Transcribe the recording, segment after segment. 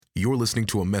You're listening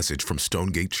to a message from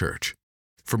Stonegate Church.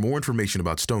 For more information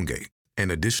about Stonegate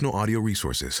and additional audio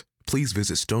resources, please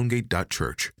visit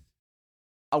stonegate.church.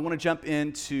 I want to jump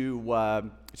into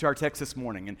to our text this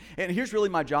morning. And here's really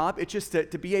my job. It's just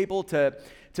to be able to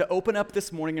open up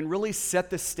this morning and really set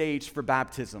the stage for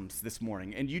baptisms this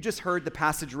morning. And you just heard the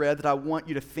passage read that I want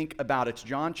you to think about. It's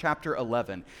John chapter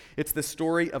 11. It's the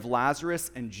story of Lazarus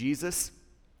and Jesus.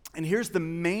 And here's the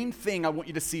main thing I want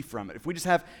you to see from it. If we just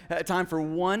have time for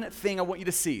one thing I want you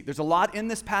to see. There's a lot in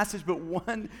this passage, but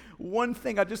one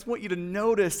thing I just want you to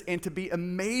notice and to be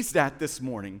amazed at this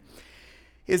morning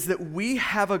is that we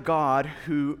have a God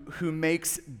who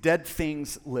makes dead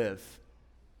things live.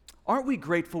 Aren't we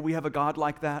grateful we have a God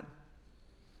like that?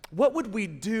 What would we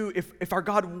do if our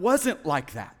God wasn't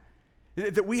like that?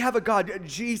 That we have a God,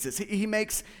 Jesus, he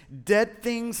makes dead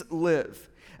things live.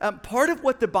 Part of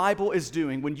what the Bible is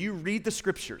doing when you read the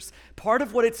scriptures, part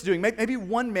of what it's doing, maybe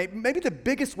the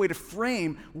biggest way to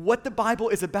frame what the Bible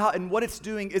is about and what it's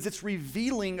doing is it's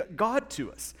revealing God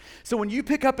to us. So when you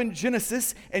pick up in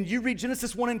Genesis and you read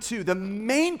Genesis 1 and 2, the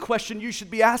main question you should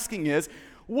be asking is,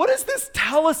 what does this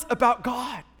tell us about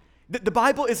God? The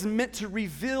Bible is meant to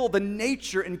reveal the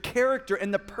nature and character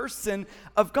and the person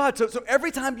of God. So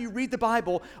every time you read the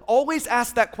Bible, always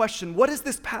ask that question, what is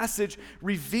this passage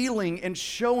revealing and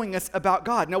showing us about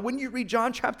God? Now, when you read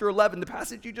John chapter 11, the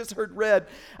passage you just heard read,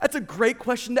 that's a great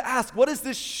question to ask. What is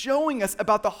this showing us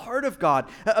about the heart of God,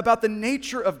 about the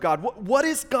nature of God? What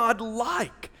is God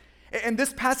like? And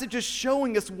this passage is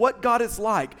showing us what God is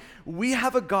like. We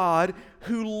have a God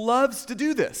who loves to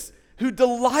do this, who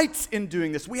delights in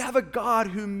doing this. We have a God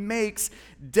who makes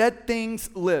dead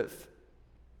things live.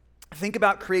 Think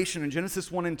about creation in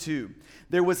Genesis 1 and 2.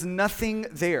 There was nothing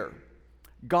there.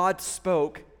 God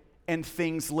spoke and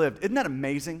things lived. Isn't that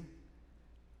amazing?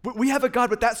 We have a God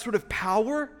with that sort of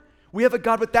power. We have a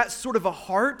God with that sort of a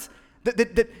heart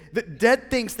that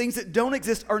dead things that don't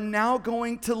exist are now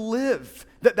going to live.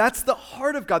 That's the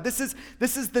heart of God. This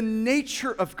is the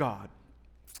nature of God.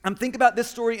 Think about this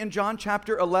story in John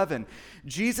chapter 11.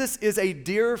 Jesus is a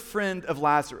dear friend of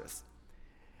Lazarus.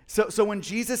 So when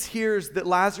Jesus hears that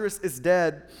Lazarus is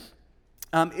dead,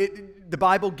 the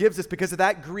Bible gives us, because of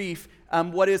that grief,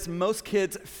 what is most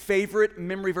kids' favorite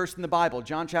memory verse in the Bible.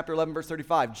 John chapter 11, verse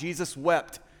 35. Jesus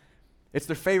wept. It's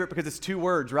their favorite because it's 2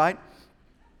 words, right?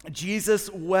 Jesus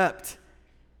wept.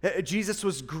 Jesus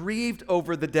was grieved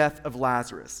over the death of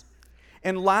Lazarus.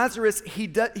 And Lazarus, he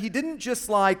didn't just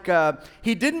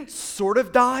he didn't sort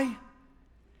of die.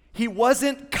 He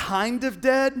wasn't kind of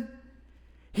dead.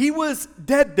 He was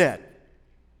dead.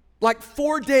 Like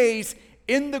 4 days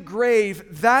in the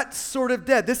grave, that sort of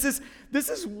dead. This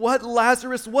is what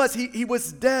Lazarus was. He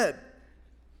was dead.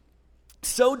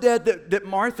 So dead that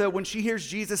Martha, when she hears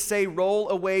Jesus say, roll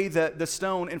away the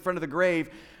stone in front of the grave,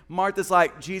 Martha's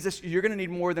like, Jesus, you're going to need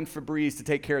more than Febreze to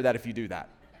take care of that if you do that.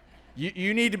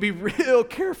 You need to be real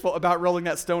careful about rolling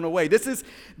that stone away. This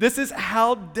is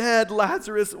how dead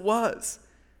Lazarus was.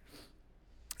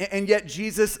 And yet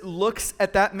Jesus looks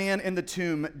at that man in the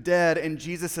tomb, dead, and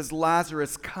Jesus says,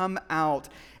 Lazarus, come out.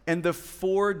 And the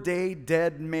 4-day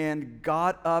dead man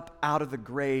got up out of the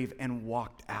grave and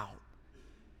walked out.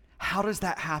 How does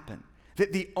that happen?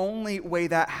 That the only way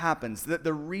that happens, that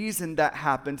the reason that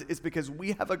happens is because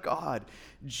we have a God,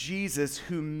 Jesus,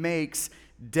 who makes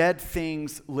dead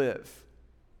things live.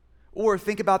 Or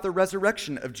think about the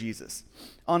resurrection of Jesus.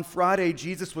 On Friday,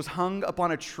 Jesus was hung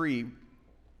upon a tree,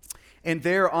 and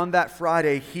there on that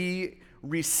Friday, he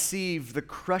received the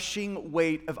crushing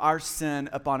weight of our sin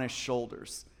upon his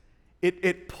shoulders.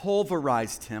 It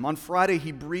pulverized him. On Friday,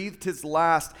 he breathed his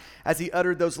last as he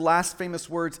uttered those last famous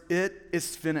words, "It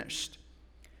is finished."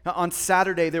 Now, on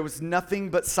Saturday, there was nothing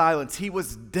but silence. He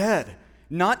was dead.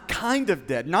 Not kind of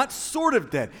dead, not sort of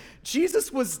dead.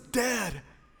 Jesus was dead.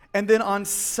 And then on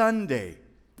Sunday,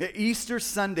 Easter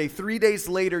Sunday, 3 days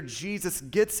later, Jesus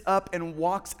gets up and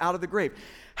walks out of the grave.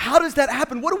 How does that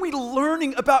happen? What are we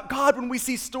learning about God when we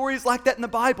see stories like that in the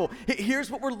Bible?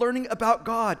 Here's what we're learning about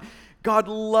God. God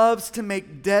loves to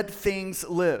make dead things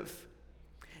live.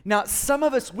 Now, some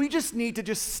of us, we just need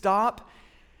to stop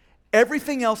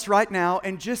everything else right now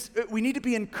and we need to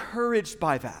be encouraged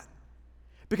by that.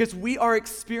 Because we are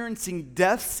experiencing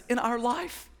deaths in our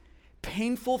life,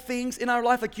 painful things in our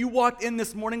life. Like you walked in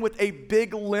this morning with a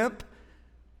big limp.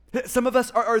 Some of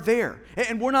us are there.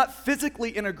 And we're not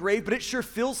physically in a grave, but it sure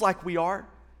feels like we are.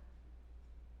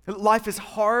 Life is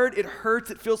hard. It hurts.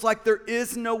 It feels like there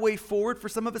is no way forward for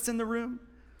some of us in the room.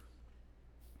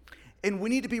 And we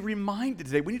need to be reminded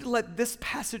today. We need to let this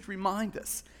passage remind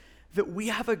us that we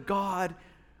have a God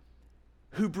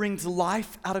who brings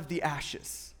life out of the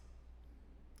ashes.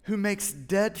 who makes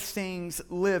dead things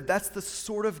live. That's the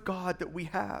sort of God that we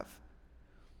have.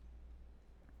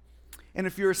 And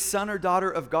if you're a son or daughter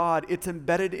of God, it's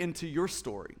embedded into your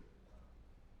story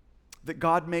that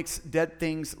God makes dead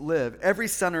things live. Every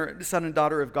son and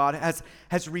daughter of God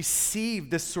has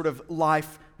received this sort of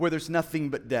life where there's nothing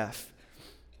but death.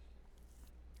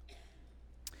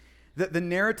 The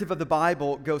narrative of the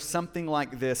Bible goes something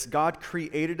like this. God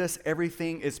created us,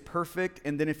 everything is perfect,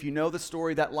 and then if you know the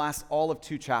story, that lasts all of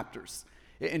 2 chapters.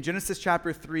 In Genesis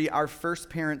chapter 3, our first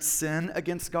parents sin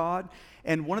against God,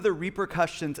 and one of the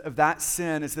repercussions of that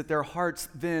sin is that their hearts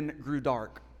then grew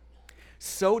dark.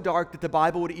 So dark that the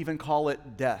Bible would even call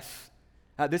it death.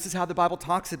 This is how the Bible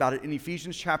talks about it in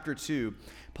Ephesians chapter 2.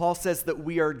 Paul says that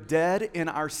we are dead in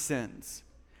our sins.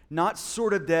 Not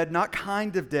sort of dead, not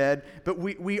kind of dead, but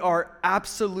we are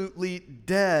absolutely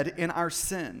dead in our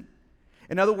sin.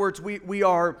 In other words, we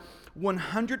are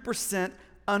 100%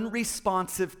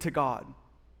 unresponsive to God.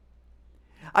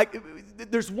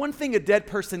 There's one thing a dead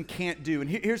person can't do, and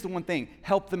here's the one thing: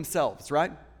 help themselves,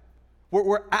 right?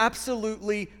 We're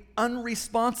absolutely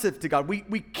unresponsive to God.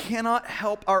 We cannot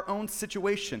help our own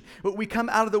situation. We come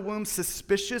out of the womb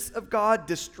suspicious of God,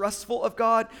 distrustful of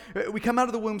God. We come out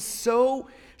of the womb so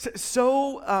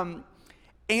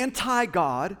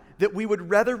anti-God that we would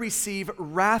rather receive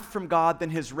wrath from God than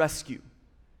his rescue.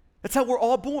 That's how we're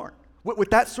all born,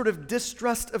 with that sort of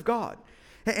distrust of God.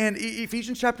 And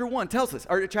Ephesians chapter 1 tells us,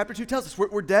 or chapter 2 tells us,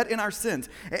 we're dead in our sins.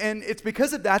 And it's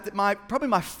because of that probably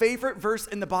my favorite verse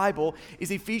in the Bible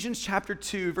is Ephesians chapter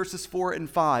 2, verses 4 and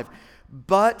 5.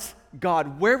 But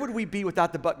God, where would we be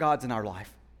without the but gods in our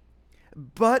life?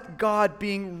 But God,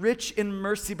 being rich in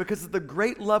mercy because of the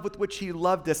great love with which he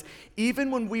loved us,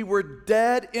 even when we were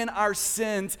dead in our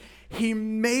sins, he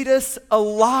made us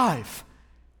alive.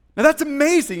 Now that's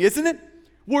amazing, isn't it?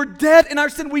 We're dead in our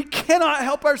sin. We cannot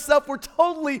help ourselves. We're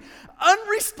totally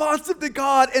unresponsive to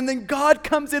God, and then God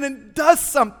comes in and does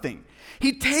something.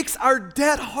 He takes our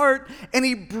dead heart and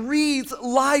he breathes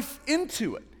life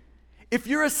into it. If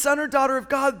you're a son or daughter of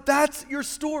God, that's your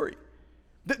story.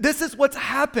 This is what's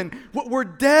happened. We're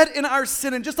dead in our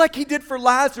sin, and just like he did for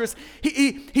Lazarus,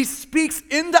 he speaks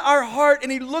into our heart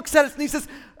and he looks at us and he says,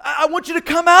 I want you to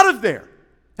come out of there.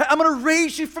 I'm going to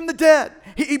raise you from the dead.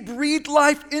 He breathed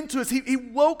life into us. He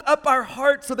woke up our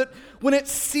heart so that when it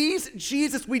sees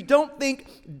Jesus, we don't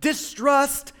think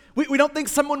distrust. We don't think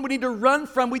someone we need to run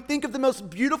from. We think of the most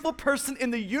beautiful person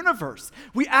in the universe.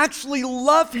 We actually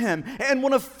love him and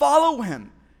want to follow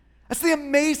him. That's the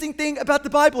amazing thing about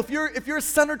the Bible. If you're a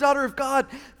son or daughter of God,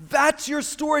 that's your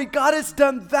story. God has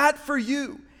done that for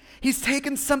you. He's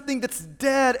taken something that's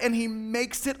dead and he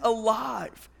makes it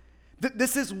alive.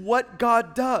 This is what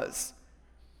God does.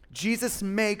 Jesus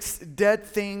makes dead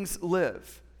things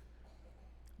live.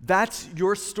 That's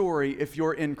your story if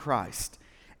you're in Christ.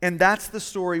 And that's the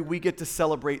story we get to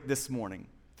celebrate this morning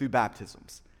through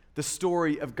baptisms. The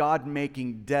story of God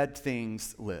making dead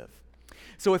things live.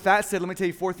 So with that said, let me tell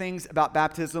you 4 things about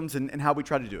baptisms and how we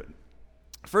try to do it.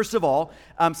 First of all,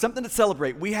 something to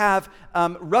celebrate. We have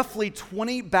roughly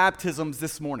 20 baptisms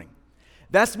this morning.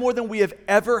 That's more than we have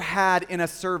ever had in a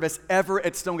service ever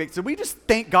at Stonegate. So we just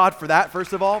thank God for that,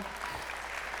 first of all.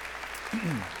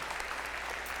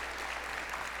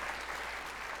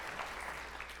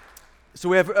 So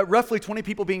we have roughly 20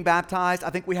 people being baptized. I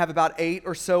think we have about 8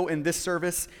 or so in this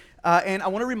service. And I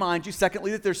want to remind you,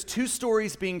 secondly, that there's 2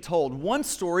 stories being told. One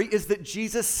story is that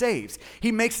Jesus saves.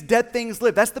 He makes dead things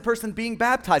live. That's the person being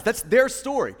baptized. That's their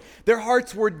story. Their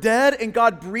hearts were dead, and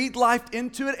God breathed life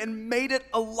into it and made it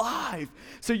alive.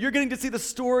 So you're getting to see the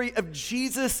story of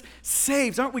Jesus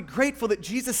saves. Aren't we grateful that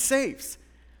Jesus saves?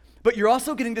 But you're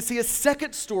also getting to see a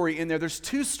second story in there. There's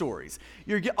 2 stories.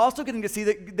 You're also getting to see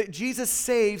that Jesus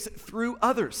saves through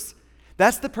others.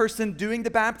 That's the person doing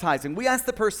the baptizing. We ask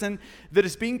the person that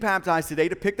is being baptized today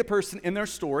to pick the person in their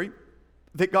story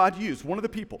that God used, one of the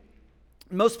people.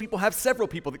 Most people have several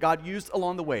people that God used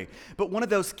along the way, but one of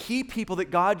those key people that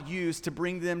God used to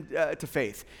bring them to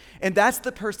faith. And that's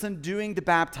the person doing the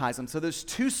baptism. So there's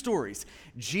 2 stories.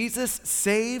 Jesus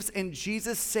saves, and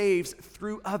Jesus saves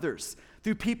through others,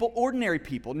 through people, ordinary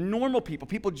people, normal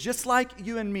people just like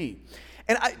you and me.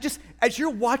 And as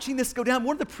you're watching this go down,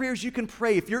 one of the prayers you can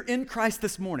pray if you're in Christ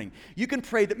this morning, you can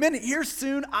pray that, man, here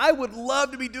soon, I would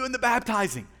love to be doing the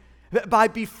baptizing. By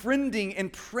befriending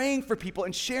and praying for people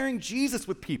and sharing Jesus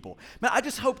with people. Man, I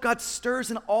just hope God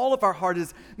stirs in all of our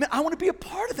hearts. Man, I want to be a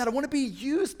part of that. I want to be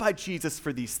used by Jesus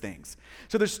for these things.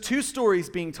 So there's 2 stories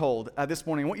being told this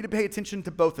morning. I want you to pay attention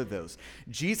to both of those.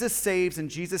 Jesus saves, and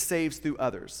Jesus saves through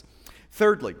others.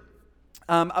 Thirdly,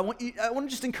 I want to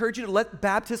just encourage you to let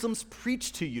baptisms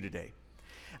preach to you today.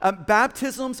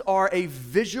 Baptisms are a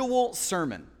visual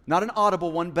sermon, not an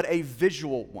audible one, but a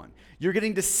visual one. You're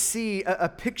getting to see a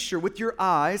picture with your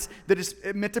eyes that is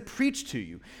meant to preach to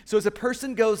you. So as a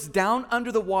person goes down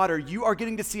under the water, you are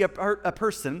getting to see a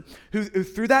person who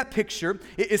through that picture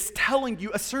is telling you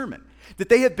a sermon, that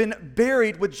they have been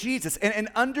buried with Jesus. And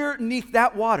underneath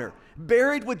that water,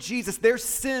 buried with Jesus, their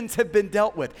sins have been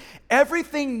dealt with.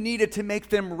 Everything needed to make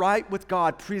them right with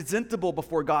God, presentable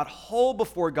before God, whole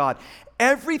before God.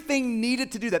 Everything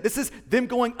needed to do that. This is them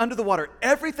going under the water.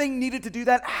 Everything needed to do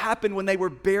that happened when they were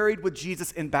buried with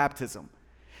Jesus in baptism.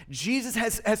 Jesus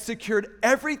has secured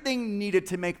everything needed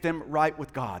to make them right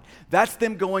with God. That's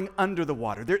them going under the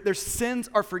water. Their sins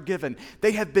are forgiven.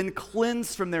 They have been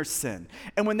cleansed from their sin.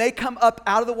 And when they come up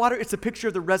out of the water, it's a picture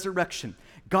of the resurrection.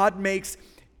 God makes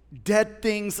dead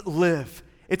things live.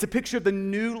 It's a picture of the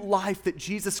new life that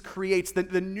Jesus creates,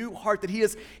 the new heart that he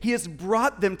has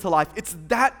brought them to life. It's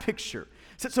that picture.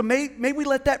 So may we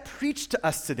let that preach to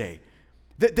us today.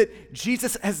 That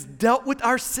Jesus has dealt with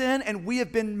our sin and we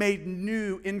have been made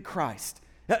new in Christ,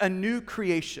 a new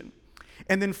creation.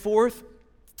 And then fourth,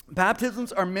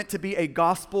 baptisms are meant to be a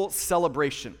gospel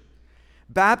celebration.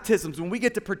 Baptisms, when we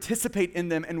get to participate in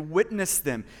them and witness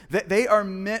them, that they are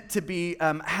meant to be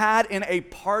had in a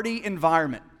party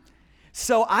environment.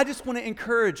 So I just want to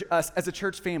encourage us as a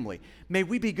church family. May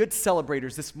we be good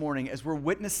celebrators this morning as we're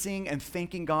witnessing and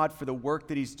thanking God for the work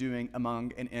that he's doing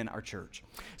among and in our church.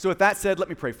 So with that said, let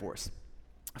me pray for us.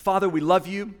 Father, we love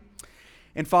you.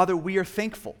 And Father, we are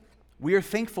thankful. We are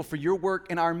thankful for your work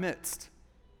in our midst.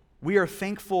 We are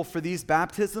thankful for these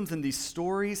baptisms and these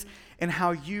stories and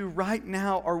how you right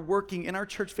now are working in our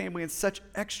church family in such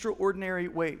extraordinary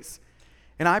ways.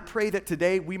 And I pray that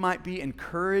today we might be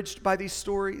encouraged by these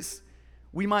stories.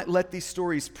 We might let these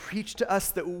stories preach to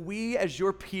us, that we as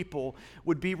your people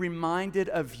would be reminded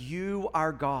of you,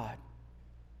 our God.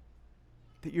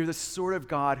 That you're the sort of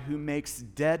God who makes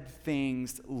dead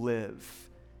things live.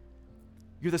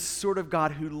 You're the sort of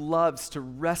God who loves to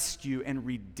rescue and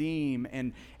redeem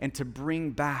and to bring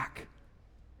back.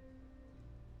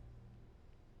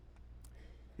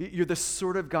 You're the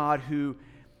sort of God who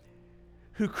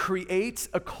creates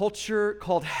a culture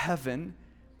called heaven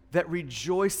that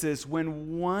rejoices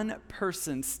when one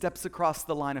person steps across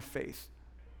the line of faith.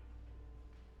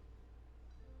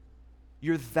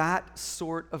 You're that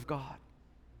sort of God.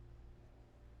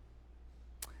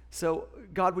 So,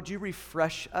 God, would you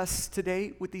refresh us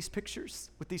today with these pictures,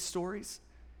 with these stories?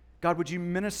 God, would you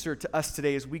minister to us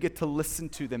today as we get to listen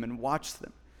to them and watch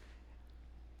them?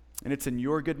 And it's in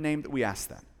your good name that we ask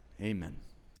that. Amen.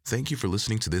 Thank you for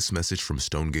listening to this message from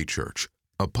Stonegate Church.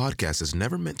 A podcast is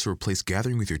never meant to replace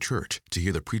gathering with your church to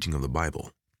hear the preaching of the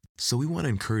Bible. So we want to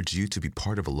encourage you to be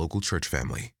part of a local church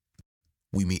family.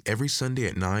 We meet every Sunday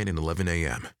at 9 and 11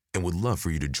 a.m. and would love for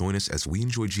you to join us as we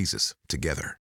enjoy Jesus together.